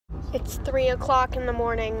It's 3 o'clock in the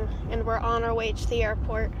morning and we're on our way to the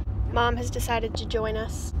airport. Mom has decided to join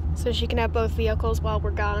us so she can have both vehicles while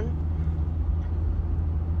we're gone.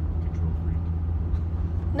 Control freak.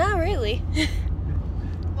 Not really. A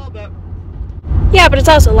little bit. Yeah, but it's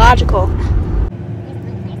also logical.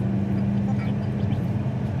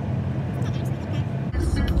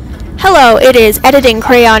 Hello, it is Editing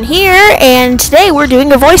Crayon here, and today we're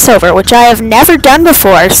doing a voiceover, which I have never done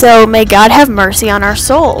before, so may God have mercy on our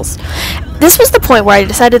souls. This was the point where I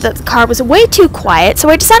decided that the car was way too quiet, so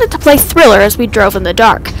I decided to play Thriller as we drove in the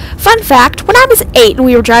dark. Fun fact, when I was 8 and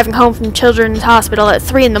we were driving home from Children's Hospital at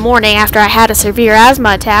 3 in the morning after I had a severe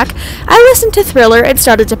asthma attack, I listened to Thriller and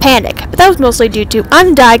started to panic, but that was mostly due to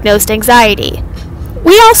undiagnosed anxiety.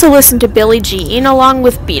 We also listened to Billie Jean along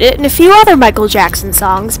with Beat It and a few other Michael Jackson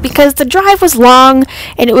songs because the drive was long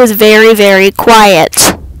and it was very, very quiet.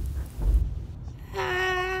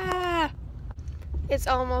 It's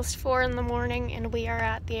almost 4 in the morning and we are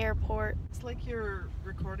at the airport. It's like you're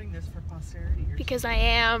recording this for posterity. Because I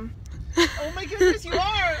am. Oh my goodness, you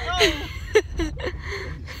are! Oh!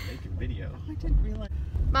 Making video. I didn't realize.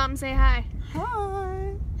 Mom, say hi.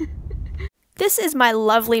 Hi! This is my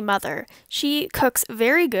lovely mother. She cooks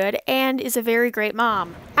very good and is a very great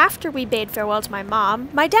mom. After we bade farewell to my mom,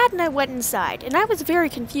 my dad and I went inside, and I was very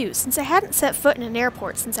confused since I hadn't set foot in an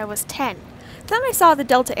airport since I was 10. Then I saw the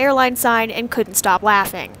Delta Airlines sign and couldn't stop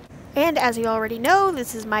laughing. And as you already know,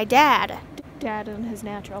 this is my dad. Dad in his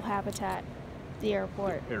natural habitat, the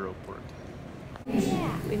airport. Aeroport.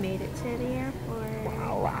 Yeah. We made it to the airport.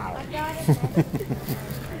 Wow.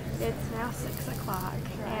 It's now 6 o'clock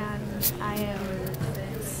and I am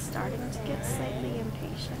starting to get slightly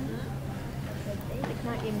impatient. Like,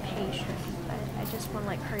 not impatient, but I just want to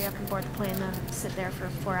like hurry up and board the plane and sit there for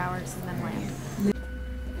 4 hours and then land.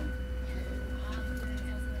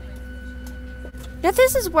 Now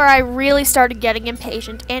this is where I really started getting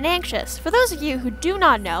impatient and anxious. For those of you who do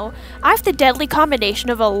not know, I have the deadly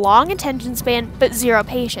combination of a long attention span but zero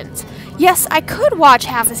patience. Yes, I could watch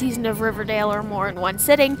half a season of Riverdale or more in one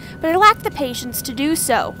sitting, but I lack the patience to do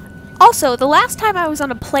so. Also, the last time I was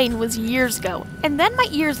on a plane was years ago, and then my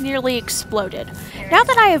ears nearly exploded. Now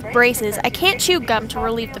that I have braces, I can't chew gum to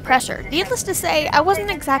relieve the pressure. Needless to say, I wasn't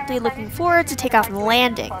exactly looking forward to takeoff and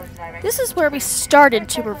landing. This is where we started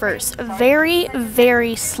to reverse, very,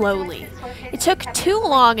 very slowly. It took too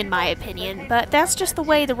long in my opinion, but that's just the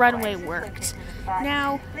way the runway worked.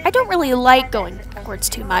 Now, I don't really like going backwards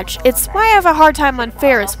too much. It's why I have a hard time on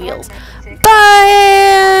Ferris wheels.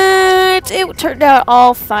 But it turned out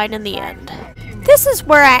all fine in the end. This is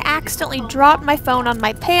where I accidentally dropped my phone on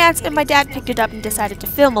my pants and my dad picked it up and decided to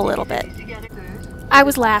film a little bit. I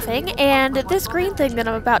was laughing, and this green thing that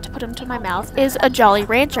I'm about to put into my mouth is a Jolly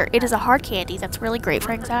Rancher. It is a hard candy that's really great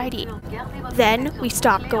for anxiety. Then we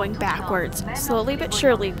stopped going backwards. Slowly but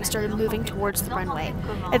surely, we started moving towards the runway.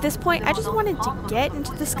 At this point, I just wanted to get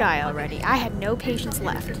into the sky already. I had no patience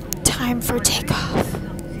left. Time for takeoff.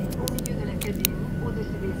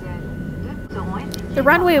 The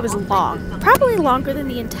runway was long, probably longer than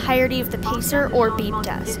the entirety of the pacer or beep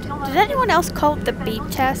test. Did anyone else call it the beep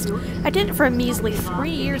test? I did it for a measly 3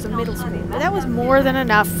 years of middle school, but that was more than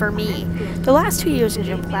enough for me. The last 2 years in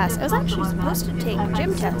gym class, I was actually supposed to take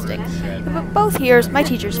gym testing, but both years my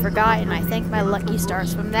teachers forgot, and I thank my lucky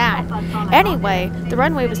stars from that. Anyway, the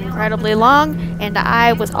runway was incredibly long, and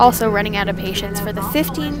I was also running out of patience for the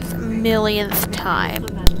 15th millionth time.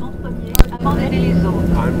 I'm ready.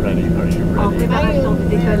 Are you ready?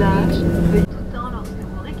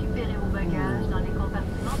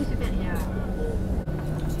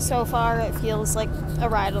 So far, it feels like a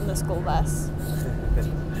ride on the school bus.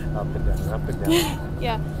 Up and down, up and down.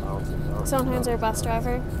 Yeah. Sometimes our bus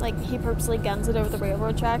driver, like, he purposely guns it over the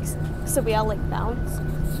railroad tracks, so we all, like, bounce.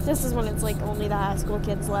 This is when it's, like, only the high school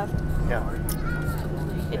kids left. Yeah.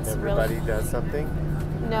 It's and everybody really... does something?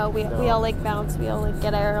 No, we all, like, bounce. We all, like,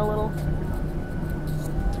 get air a little.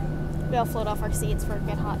 We all float off our seats for a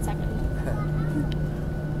good hot second.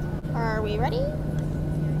 Are we ready?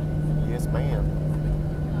 Yes, ma'am.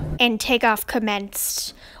 And takeoff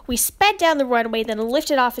commenced. We sped down the runway, then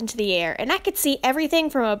lifted off into the air, and I could see everything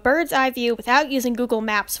from a bird's eye view without using Google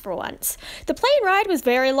Maps for once. The plane ride was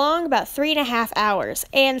very long, about 3.5 hours,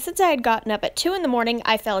 and since I had gotten up at 2 in the morning,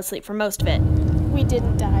 I fell asleep for most of it. We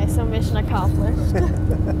didn't die, so mission accomplished.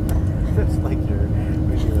 It's like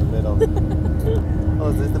when you were little. Oh,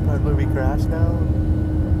 is this the part where we crashed now?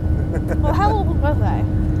 Well, how old was I?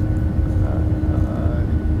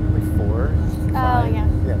 Like 4? Oh, yeah.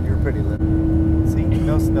 Yeah, you were pretty little. See,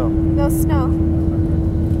 no snow. No snow.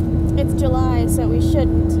 It's July, so we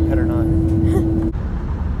shouldn't. Better not.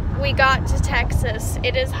 We got to Texas.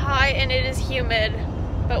 It is hot and it is humid,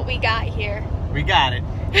 but we got here. We got it.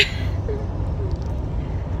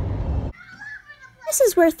 This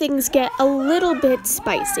is where things get a little bit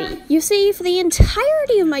spicy. You see, for the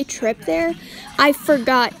entirety of my trip there, I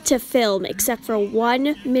forgot to film except for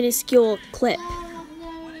one minuscule clip.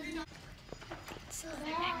 So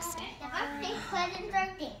the next day.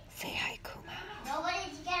 Say hi, Kuma.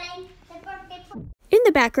 In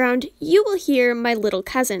the background, you will hear my little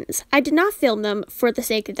cousins. I did not film them for the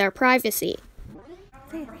sake of their privacy.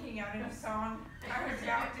 Faith.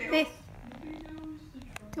 Faith.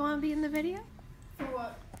 Do you want to be in the video? For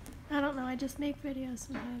what? I don't know, I just make videos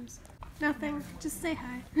sometimes. Nothing, just say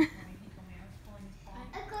hi.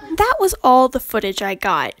 That was all the footage I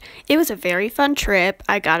got. It was a very fun trip.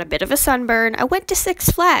 I got a bit of a sunburn. I went to Six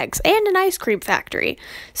Flags and an ice cream factory.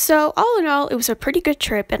 So all in all, it was a pretty good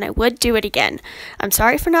trip and I would do it again. I'm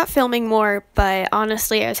sorry for not filming more, but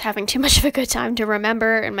honestly, I was having too much of a good time to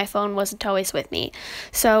remember and my phone wasn't always with me.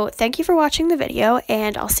 So thank you for watching the video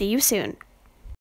and I'll see you soon.